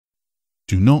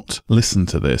Do not listen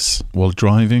to this while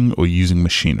driving or using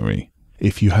machinery.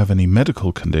 If you have any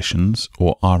medical conditions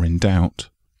or are in doubt,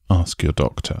 ask your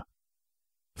doctor.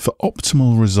 For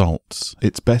optimal results,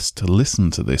 it's best to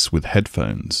listen to this with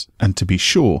headphones and to be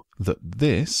sure that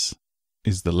this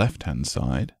is the left-hand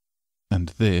side and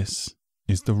this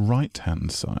is the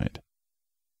right-hand side.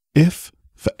 If,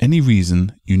 for any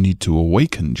reason, you need to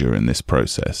awaken during this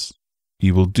process,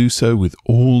 you will do so with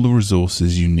all the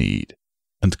resources you need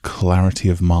and clarity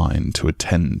of mind to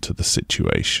attend to the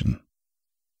situation.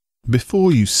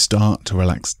 Before you start to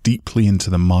relax deeply into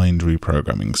the mind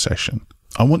reprogramming session,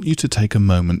 I want you to take a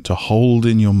moment to hold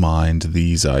in your mind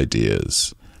these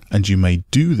ideas, and you may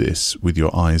do this with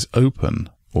your eyes open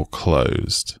or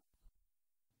closed.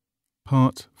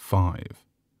 Part 5.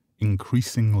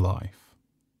 Increasing Life.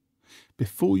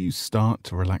 Before you start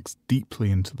to relax deeply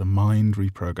into the mind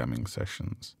reprogramming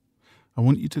sessions, I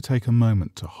want you to take a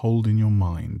moment to hold in your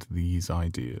mind these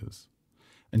ideas,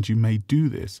 and you may do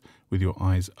this with your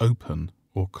eyes open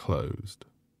or closed.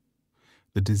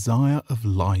 The desire of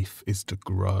life is to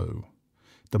grow.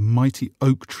 The mighty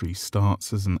oak tree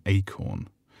starts as an acorn.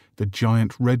 The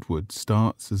giant redwood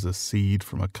starts as a seed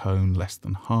from a cone less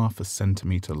than half a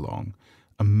centimetre long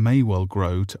and may well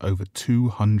grow to over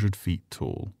 200 feet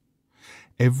tall.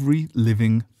 Every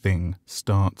living thing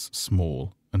starts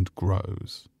small and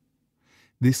grows.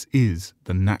 This is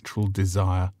the natural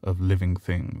desire of living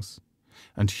things,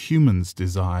 and humans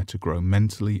desire to grow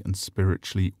mentally and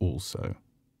spiritually also.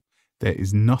 There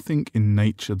is nothing in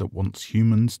nature that wants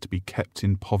humans to be kept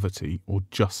in poverty or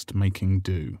just making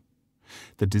do.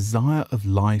 The desire of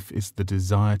life is the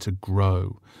desire to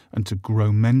grow, and to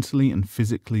grow mentally and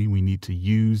physically we need to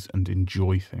use and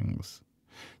enjoy things.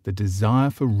 The desire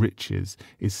for riches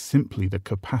is simply the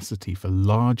capacity for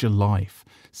larger life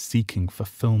seeking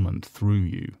fulfillment through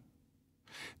you.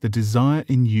 The desire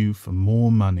in you for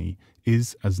more money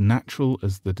is as natural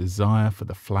as the desire for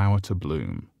the flower to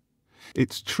bloom.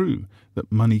 It's true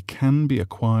that money can be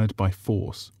acquired by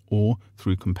force or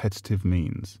through competitive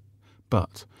means,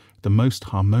 but the most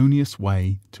harmonious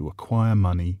way to acquire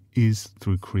money is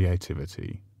through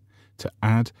creativity, to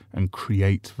add and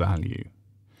create value.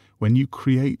 When you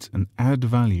create and add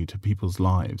value to people's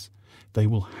lives, they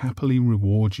will happily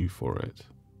reward you for it.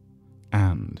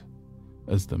 And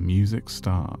as the music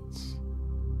starts,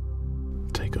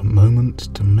 take a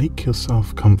moment to make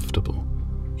yourself comfortable,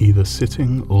 either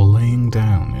sitting or laying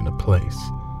down in a place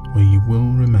where you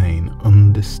will remain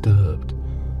undisturbed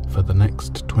for the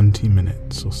next 20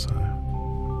 minutes or so.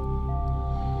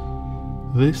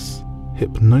 This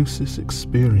hypnosis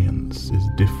experience is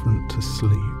different to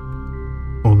sleep,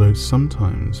 although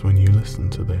sometimes when you listen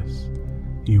to this,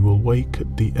 you will wake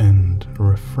at the end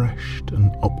refreshed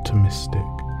and optimistic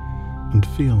and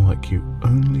feel like you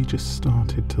only just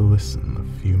started to listen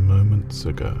a few moments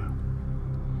ago.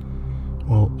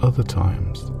 While other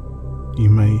times, you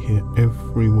may hear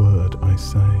every word I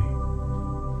say.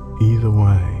 Either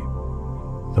way,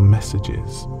 the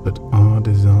messages that are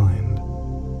designed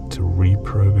to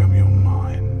reprogram your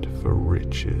mind for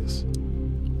riches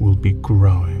will be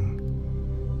growing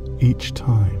each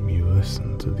time you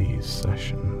listen to these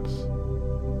sessions.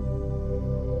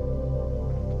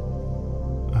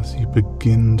 As you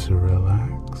begin to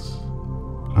relax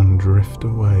and drift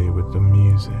away with the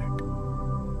music,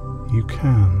 you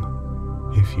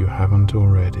can, if you haven't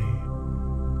already,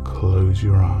 close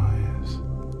your eyes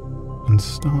and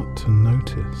start to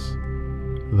notice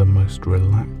the most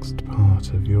relaxed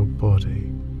part of your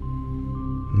body.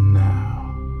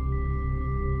 Now,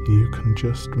 you can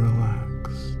just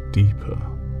relax deeper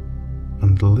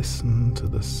and listen to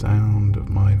the sound of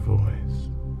my voice,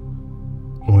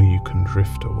 or you can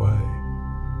drift away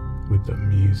with the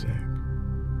music.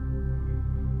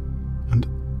 And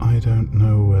I don't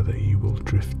know whether you will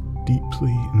drift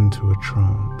deeply into a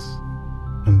trance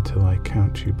until I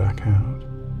count you back out,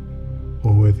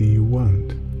 or whether you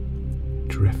won't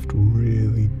drift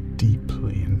really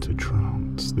deeply into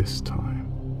trance this time.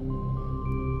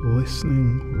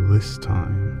 Listening this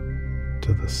time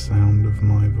to the sound of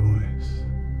my voice,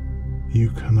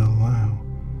 you can allow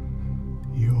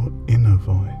your inner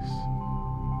voice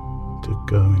to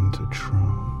go into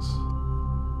trance.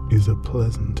 Is a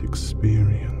pleasant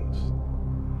experience.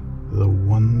 The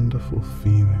wonderful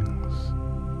feelings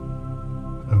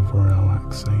of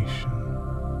relaxation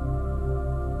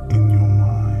in your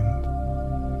mind,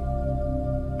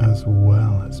 as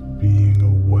well as being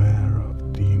aware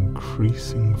of the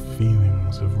increasing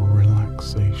feelings of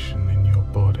relaxation in your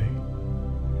body,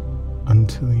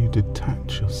 until you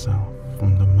detach yourself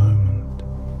from the moment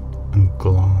and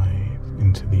glide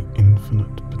into the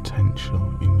infinite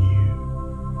potential in you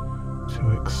to to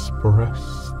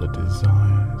express the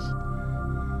desires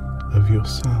of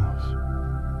yourself,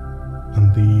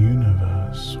 and the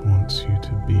universe wants you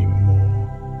to be more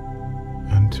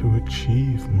and to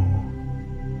achieve more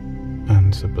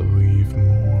and to believe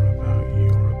more about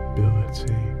your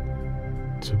ability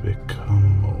to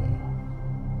become more.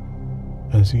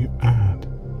 As you add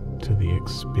to the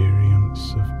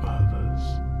experience of others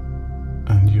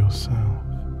and yourself,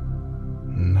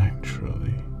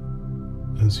 naturally,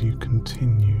 as you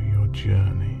continue your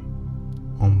journey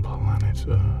on planet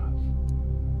Earth,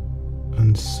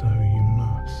 and so you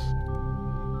must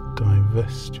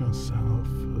divest yourself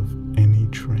of any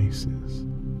traces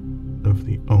of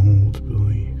the old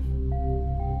belief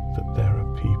that there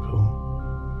are people,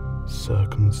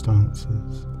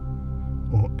 circumstances,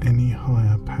 or any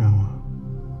higher power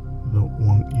that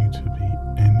want you to be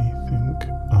anything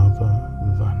other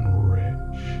than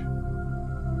rich.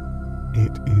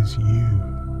 It is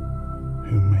you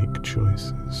who make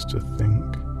choices to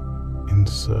think in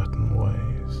certain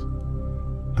ways,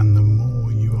 and the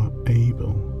more you are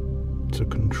able to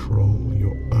control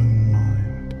your own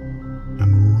mind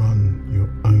and run your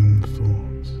own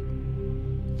thoughts,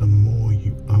 the more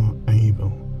you are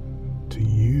able to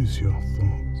use your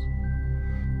thoughts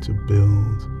to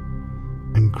build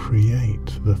and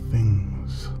create the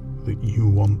things that you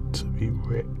want to be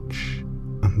rich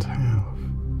and have.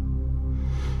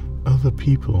 Other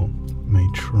people may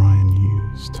try and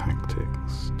use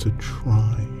tactics to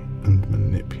try and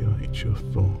manipulate your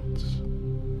thoughts,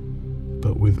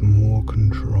 but with more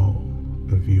control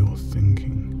of your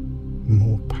thinking,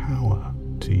 more power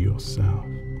to yourself,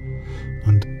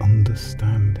 and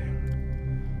understanding,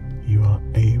 you are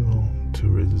able to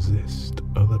resist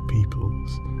other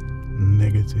people's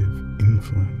negative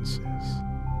influences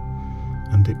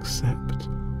and accept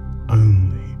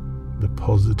only the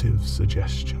positive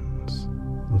suggestions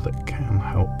that can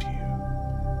help you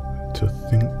to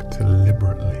think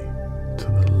deliberately to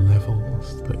the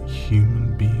levels that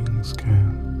human beings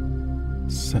can,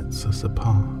 sets us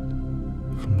apart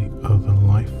from the other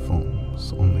life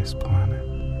forms on this planet.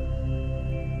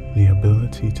 The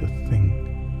ability to think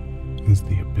is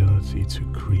the ability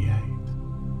to create,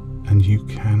 and you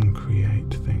can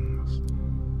create things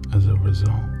as a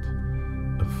result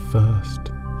of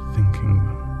first thinking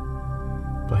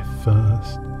them, by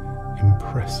first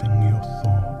impressing your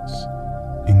thoughts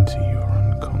into your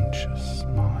unconscious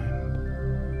mind.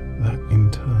 That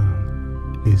in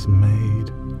turn is made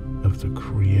of the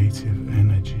creative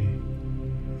energy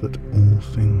that all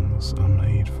things are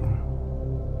made from.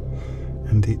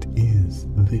 And it is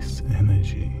this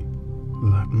energy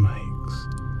that makes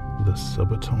the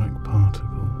subatomic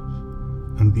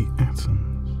particles and the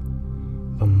atoms,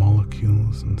 the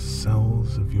molecules and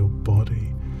cells of your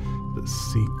body that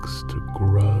seeks to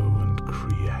grow and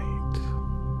create.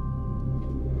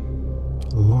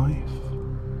 Life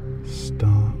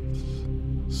starts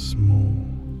small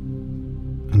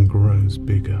and grows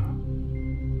bigger.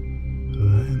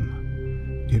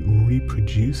 Then it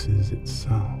reproduces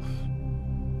itself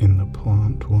in the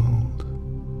plant world,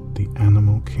 the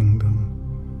animal kingdom,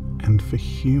 and for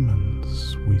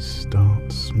humans we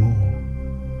start small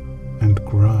and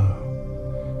grow,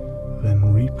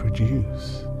 then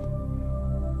reproduce.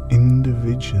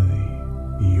 Individually,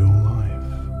 your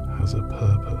life has a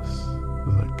purpose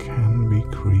that can be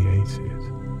created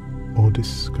or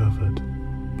discovered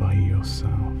by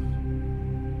yourself.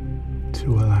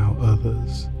 To allow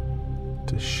others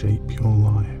to shape your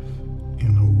life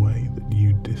in a way that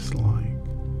you dislike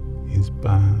is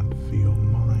bad for your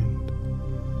mind,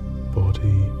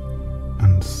 body,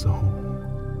 and soul.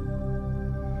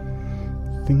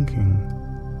 Thinking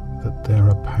that there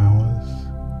are powers,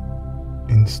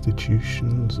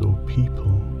 institutions, or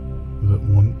people that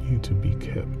want you to be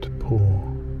kept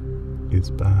poor is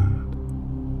bad.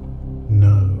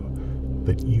 Know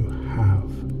that you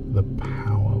have the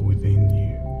power within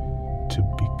you to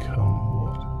become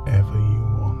whatever you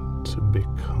want to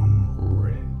become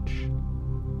rich.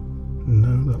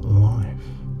 Know that life,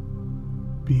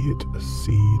 be it a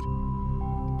seed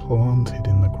planted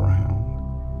in the ground,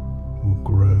 will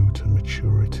grow to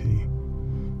maturity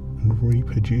and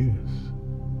reproduce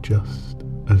just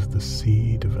as the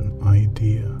seed of an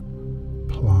idea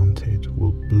planted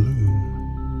will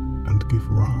bloom and give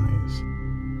rise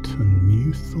to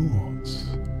new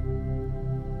thoughts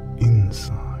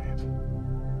inside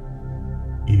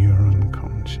your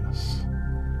unconscious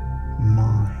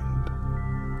mind.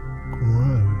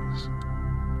 Grows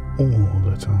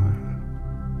all the time,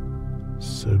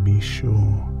 so be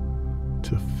sure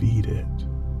to feed it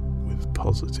with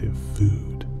positive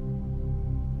food.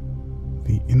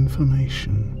 The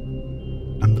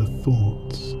information and the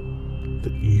thoughts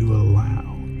that you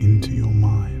allow into your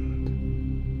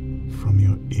mind from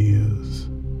your ears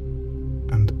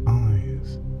and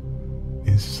eyes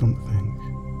is something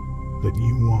that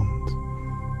you want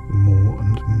more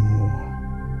and more.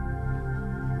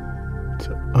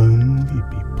 To only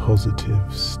be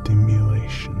positive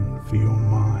stimulation for your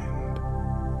mind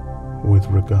with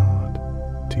regard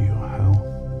to your health,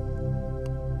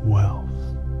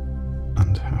 wealth,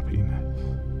 and happiness.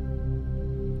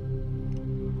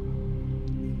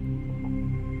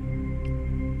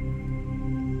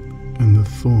 And the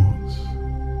thoughts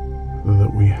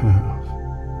that we have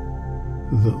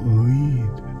that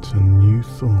lead to new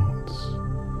thoughts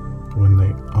when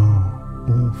they are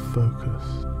all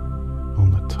focused on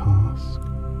the task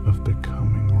of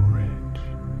becoming rich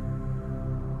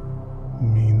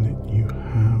mean that you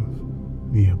have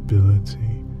the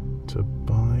ability to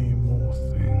buy more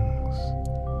things,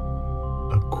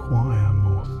 acquire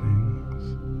more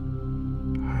things,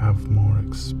 have more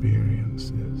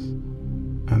experiences,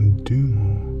 and do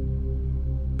more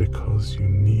because you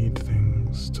need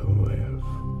things to live.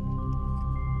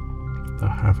 The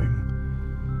having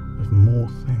of more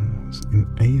things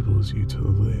enables you to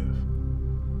live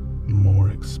more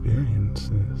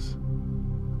experiences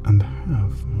and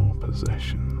have more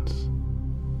possessions,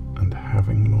 and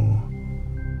having more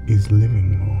is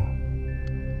living more,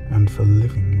 and for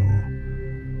living more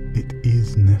it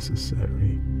is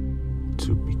necessary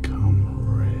to become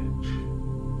rich.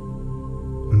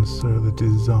 And so the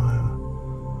desire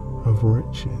of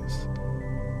riches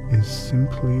is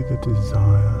simply the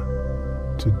desire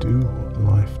to do what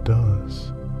life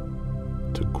does,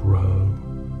 to grow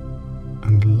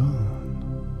and learn.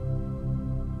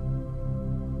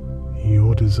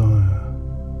 Your desire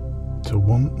to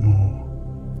want more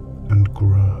and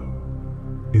grow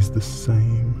is the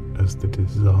same as the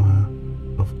desire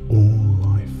of all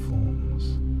life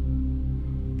forms.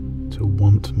 To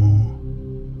want more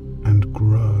and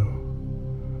grow,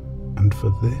 and for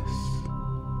this,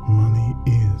 money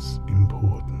is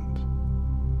important,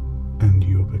 and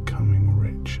you're becoming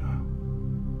richer.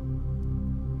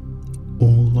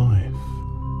 All life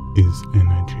is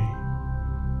energy,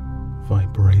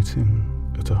 vibrating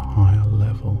at a higher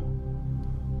level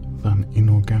than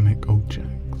inorganic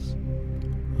objects.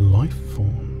 Life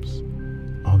forms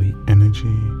are the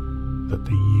energy that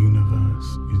the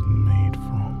universe is made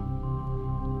from,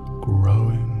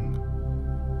 growing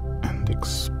and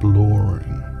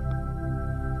exploring.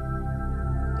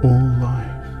 All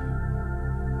life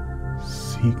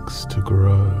seeks to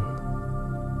grow,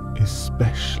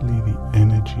 especially the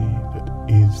energy that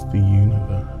is the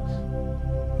universe,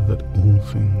 that all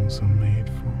things are made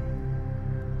from.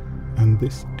 And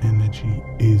this energy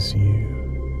is you,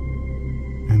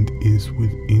 and is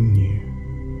within you.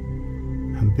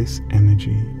 And this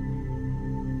energy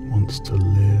wants to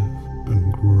live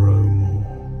and grow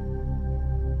more,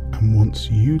 and wants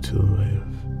you to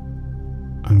live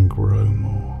and grow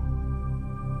more.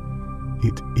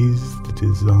 It is the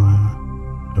desire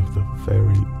of the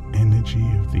very energy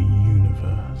of the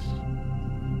universe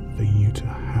for you to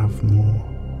have more,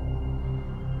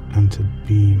 and to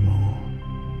be more,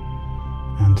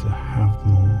 and to have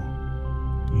more.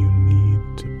 You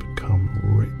need to become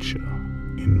richer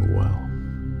in wealth.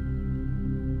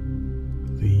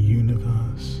 The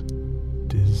universe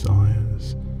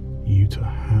desires you to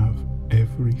have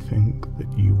everything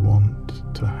that you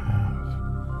want to have,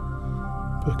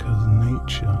 because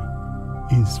nature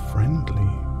is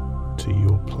friendly to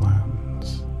your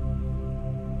plans.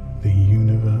 The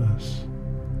universe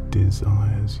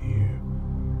desires you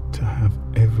to have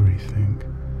everything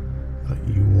that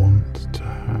you want to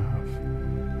have,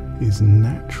 is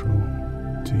natural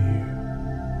to you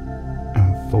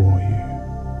and for you.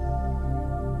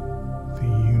 The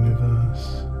universe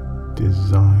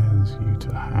desires you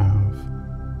to have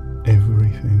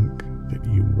everything that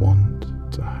you want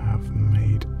to have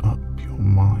made up your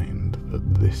mind that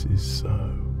this is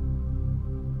so.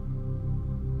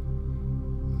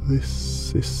 This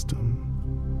system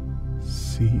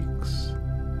seeks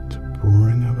to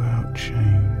bring about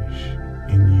change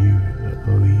in you that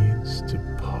leads to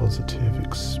positive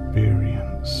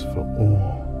experience for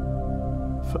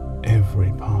all, for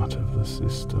every part of the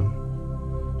system.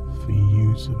 For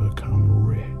you to become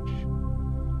rich,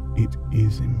 it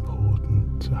is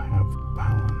important to have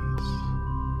balance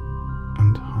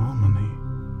and harmony.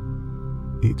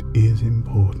 It is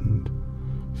important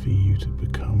for you to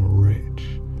become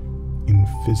rich in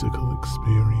physical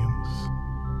experience,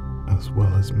 as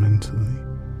well as mentally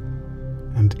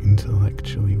and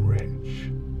intellectually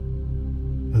rich,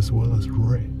 as well as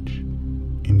rich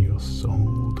in your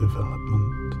soul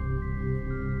development.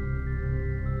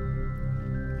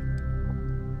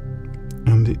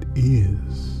 And it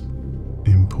is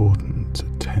important to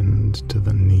tend to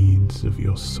the needs of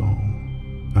your soul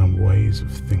and ways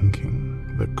of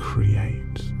thinking that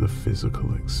create the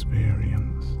physical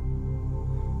experience,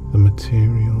 the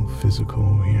material physical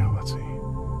reality,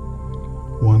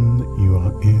 one that you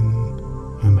are in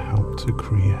and help to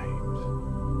create.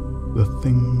 The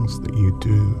things that you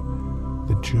do,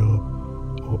 the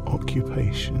job or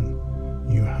occupation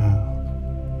you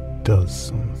have, does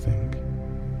something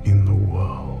in the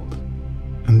world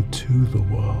and to the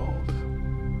world.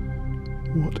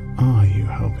 What are you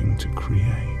helping to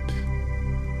create?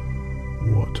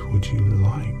 What would you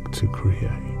like to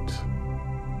create?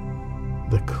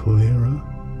 The clearer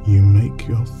you make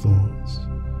your thoughts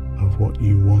of what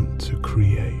you want to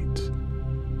create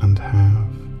and have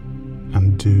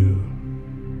and do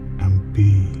and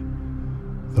be,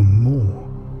 the more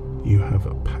you have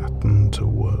a pattern to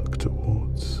work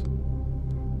towards.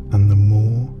 And the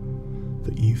more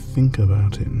that you think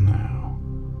about it now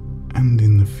and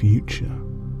in the future,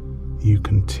 you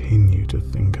continue to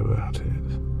think about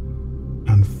it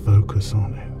and focus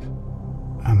on it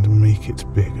and make it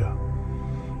bigger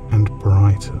and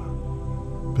brighter,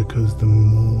 because the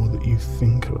more that you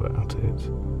think about it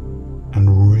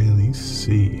and really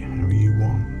see how you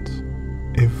want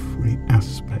every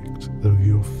aspect of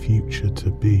your future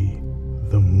to be,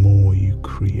 the more you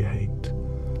create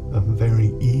a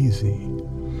very easy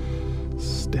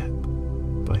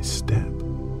step-by-step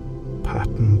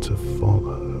pattern to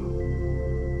follow,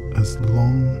 as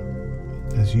long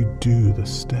as you do the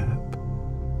step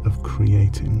of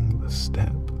creating the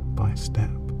step-by-step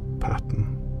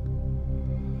pattern.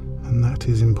 And that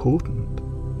is important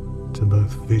to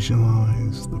both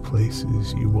visualize the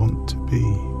places you want to be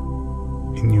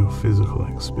in your physical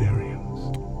experience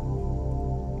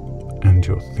and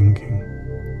your thinking,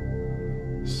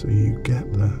 so you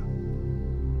get there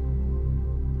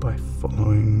by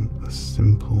following a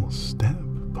simple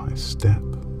step-by-step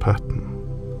pattern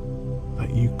that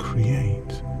you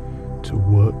create to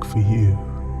work for you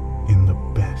in the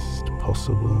best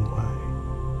possible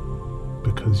way,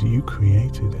 because you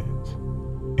created it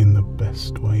in the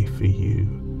best way for you,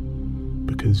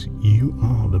 because you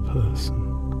are the person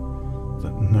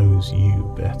that knows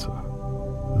you better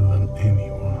than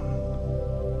anyone.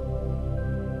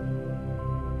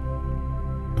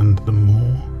 And the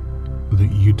more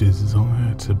that you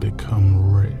desire to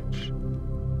become rich,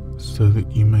 so that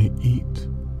you may eat,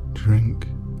 drink,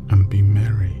 and be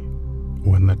merry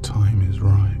when the time is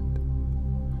right,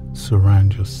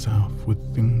 surround yourself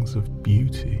with things of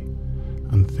beauty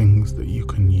and things that you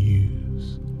can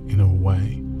use in a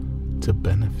way to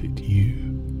benefit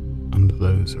you and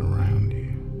those around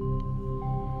you,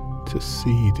 to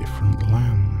see different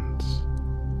lands,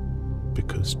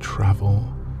 because travel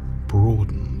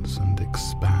broadens and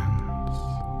expands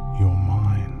your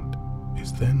mind,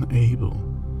 is then able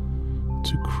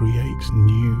to create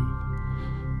new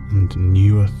and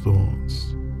newer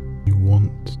thoughts you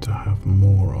want to have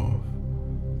more of,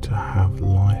 to have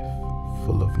life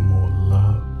full of more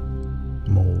love,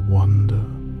 more wonder,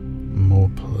 more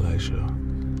pleasure,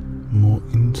 more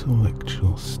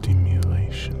intellectual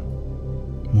stimulation,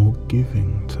 more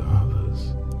giving to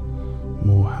others,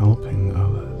 more helping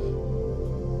others,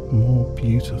 more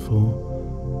beautiful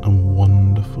and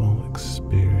wonderful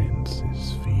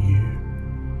experiences for you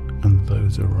and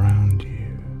those around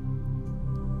you.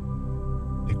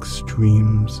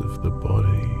 Extremes of the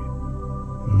body,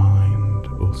 mind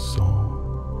or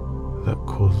soul that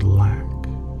cause lack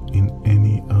in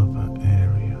any other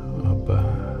area are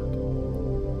bad.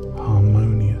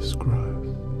 Harmonious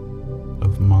growth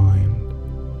of mind,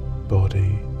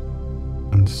 body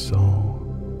and soul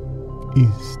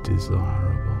is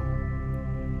desirable.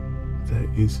 There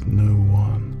is no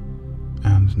one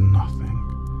and nothing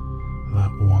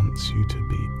that wants you to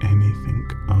be anything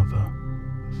other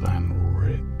than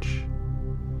rich,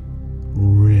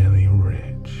 really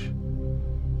rich,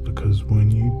 because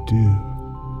when you do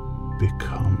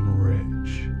become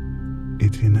rich,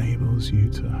 it enables you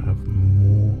to have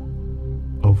more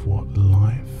of what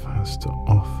life has to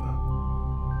offer,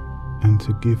 and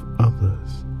to give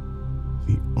others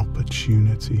the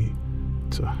opportunity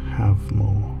to have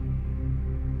more.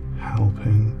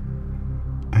 Helping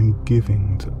and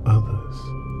giving to others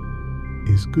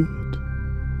is good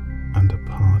and a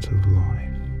part of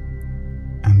life,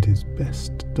 and is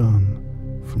best done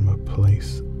from a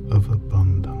place of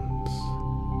abundance.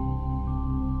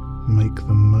 Make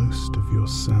the most of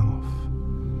yourself,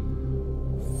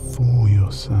 for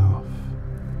yourself,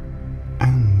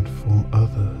 and for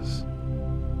others,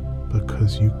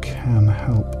 because you can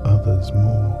help others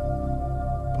more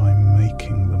by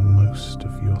making the most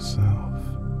of yourself.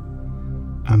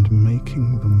 And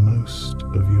making the most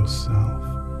of yourself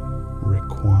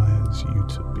requires you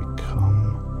to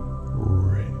become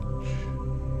rich.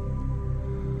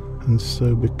 And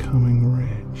so becoming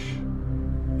rich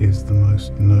is the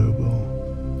most noble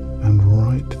and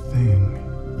right thing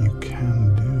you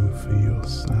can do for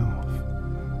yourself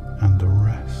and the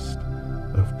rest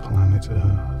of planet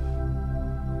Earth.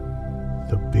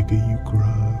 The bigger you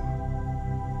grow,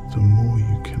 the more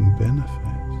you can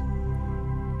benefit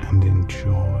and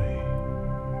enjoy.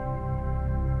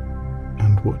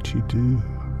 And what you do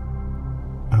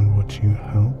and what you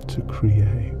help to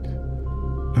create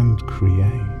and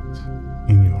create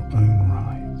in your own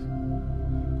right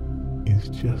is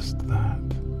just that.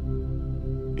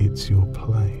 It's your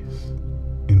place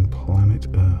in planet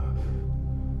Earth,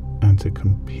 and to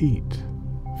compete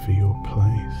for your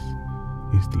place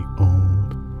is the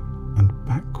old and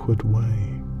backward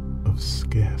way of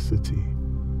scarcity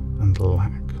and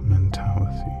lack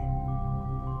mentality.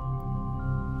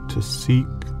 To seek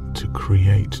to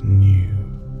create new,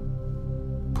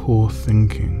 poor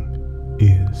thinking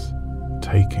is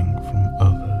taking from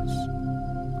others,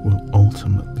 will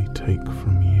ultimately take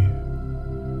from you.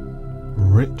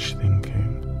 Rich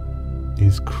thinking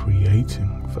is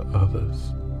creating for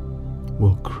others,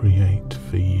 will create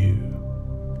for you.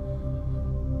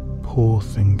 Poor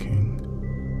thinking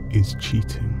is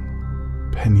cheating,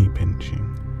 penny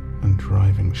pinching, and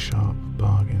driving sharp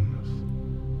bargains,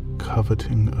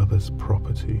 coveting others'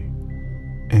 property.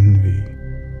 Envy,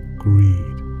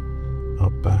 greed are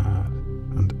bad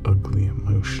and ugly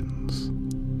emotions.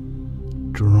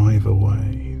 Drive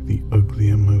away the ugly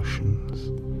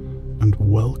emotions and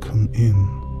welcome in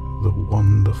the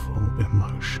wonderful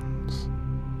emotions.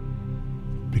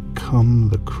 Become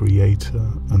the creator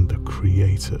and the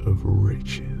creator of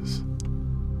riches.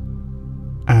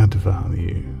 Add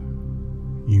value.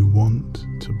 You want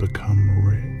to become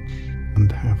rich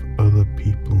and have other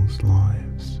people's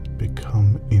lives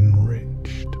become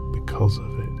enriched because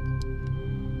of it,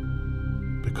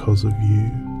 because of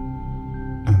you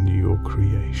and your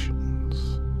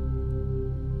creations.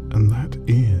 And that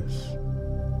is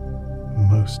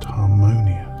most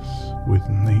harmonious with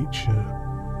nature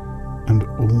and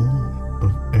all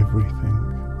of everything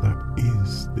that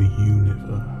is the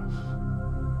universe.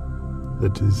 The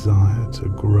desire to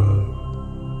grow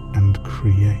and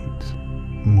create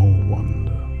more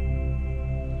wonder.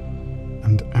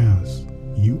 And as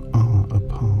you are a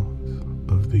part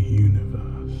of the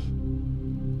universe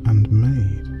and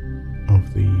made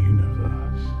of the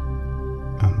universe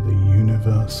and the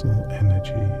universal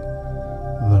energy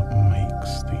that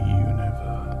makes the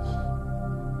universe.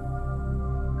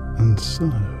 And so,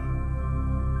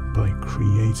 by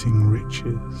creating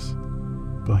riches,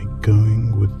 by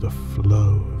going with the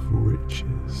flow of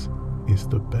riches, is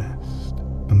the best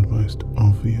and most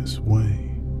obvious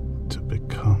way to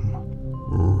become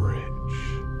rich.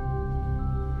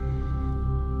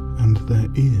 And there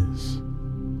is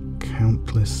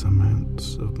countless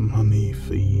amounts of money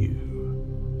for you.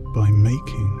 By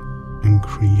making and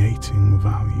creating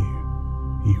value,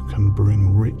 you can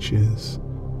bring riches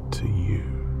to you.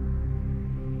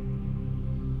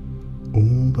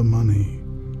 All the money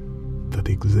that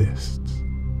exists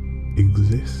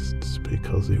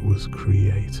because it was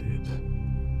created.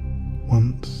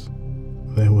 Once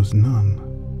there was none,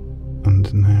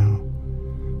 and now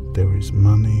there is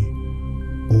money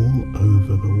all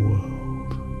over the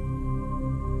world.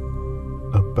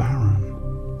 A barren,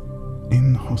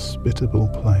 inhospitable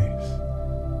place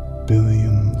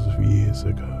billions of years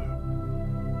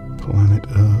ago. Planet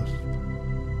Earth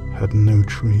had no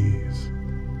trees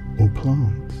or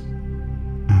plants,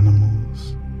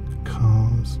 animals,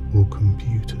 cars or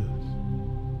computers.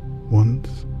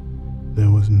 Once there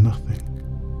was nothing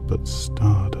but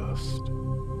stardust,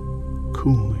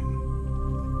 cooling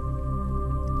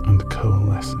and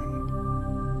coalescing.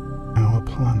 Our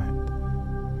planet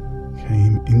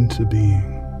came into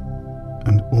being,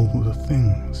 and all the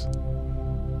things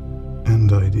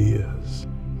and ideas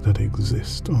that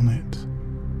exist on it,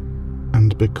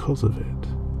 and because of it,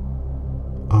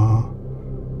 are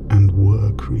and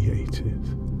were created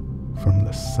from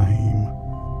the same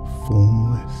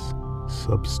formless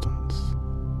substance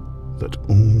that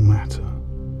all matter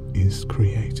is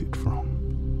created from.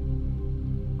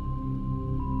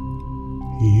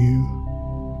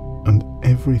 You and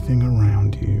everything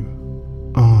around you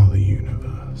are the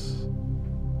universe,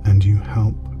 and you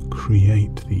help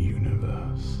create the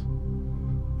universe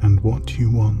and what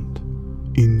you want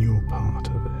in your part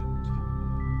of it.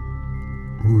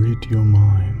 Rid your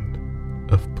mind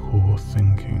of poor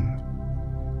thinking.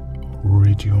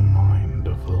 Rid your mind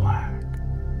of lack.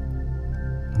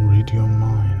 Rid your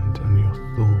mind and your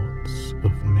thoughts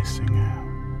of missing out.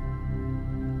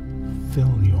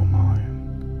 Fill your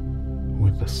mind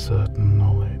with the certain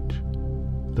knowledge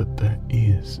that there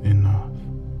is enough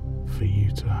for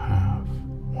you to have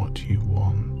what you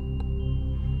want.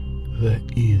 There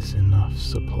is enough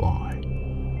supply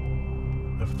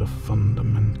of the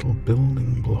fundamental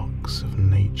building blocks of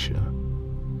nature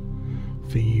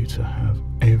for you to have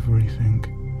everything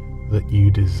that you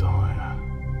desire.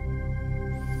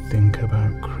 Think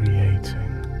about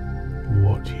creating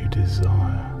what you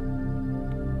desire,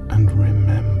 and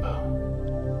remember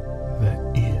there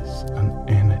is an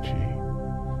energy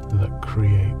that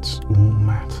creates all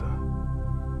matter,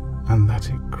 and that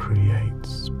it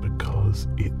creates because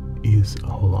it is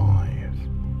alive,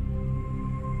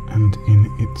 and in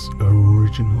its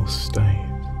original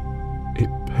state it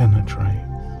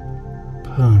penetrates,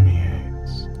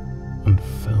 permeates, and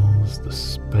fills the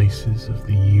spaces of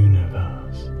the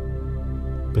universe,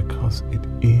 because it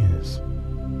is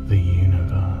the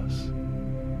universe,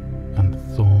 and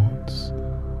thoughts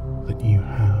that you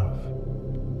have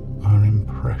are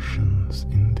impressions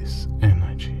in this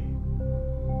energy.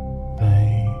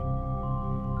 They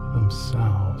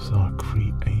themselves are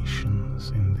creations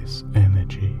in this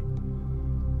energy,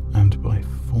 and by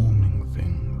forming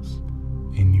things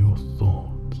in your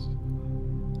thoughts,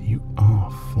 you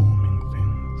are forming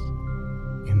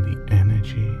things in the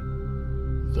energy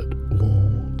that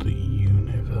all the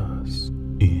universe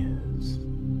is.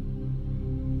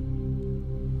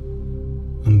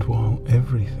 And while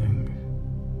everything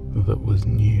that was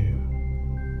new,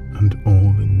 and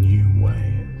all the new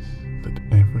ways that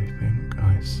everything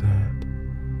I said,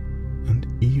 and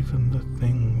even the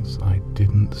things I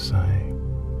didn't say,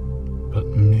 but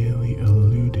merely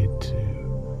alluded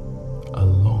to,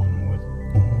 along with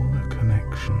all the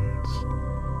connections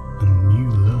and new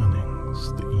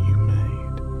learnings that you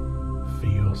made for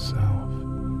yourself,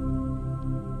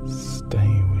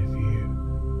 stay with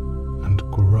you and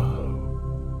grow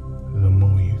the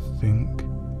more you think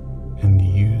and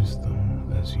use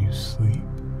them as you sleep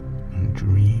and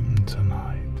dream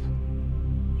tonight.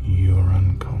 Your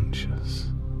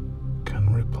unconscious can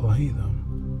replay them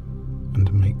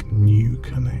and make new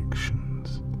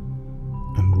connections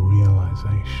and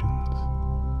realizations,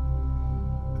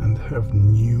 and have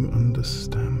new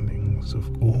understandings of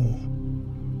all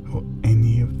or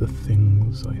any of the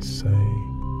things I say,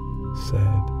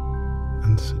 said,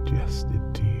 and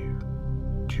suggested to you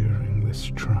during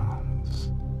this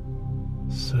trance,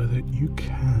 so that you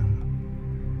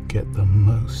can get the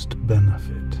most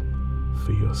benefit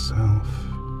for yourself,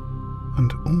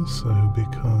 and also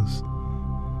because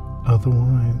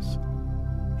otherwise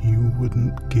you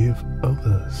wouldn't give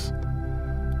others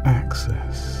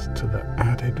access to the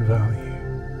added value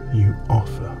you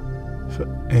offer for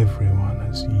everyone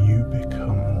as you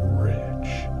become rich.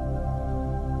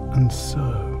 And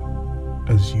so,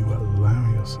 as you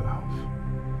allow yourself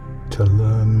to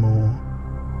learn more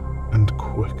and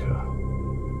quicker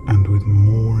and with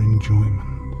more enjoyment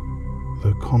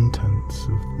the contents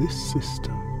of this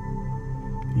system,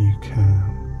 you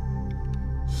can,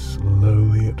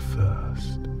 slowly at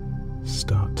first,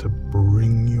 start to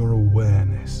bring your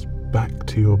awareness back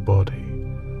to your body,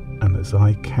 and as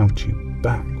I count you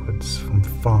backwards from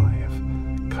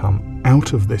 5, come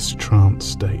out of this trance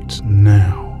state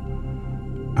now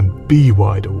and be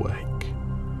wide awake.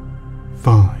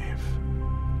 5,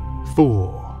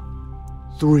 4,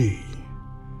 3,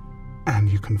 and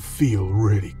you can feel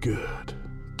really good.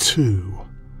 2,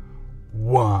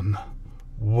 1,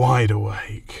 wide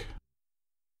awake.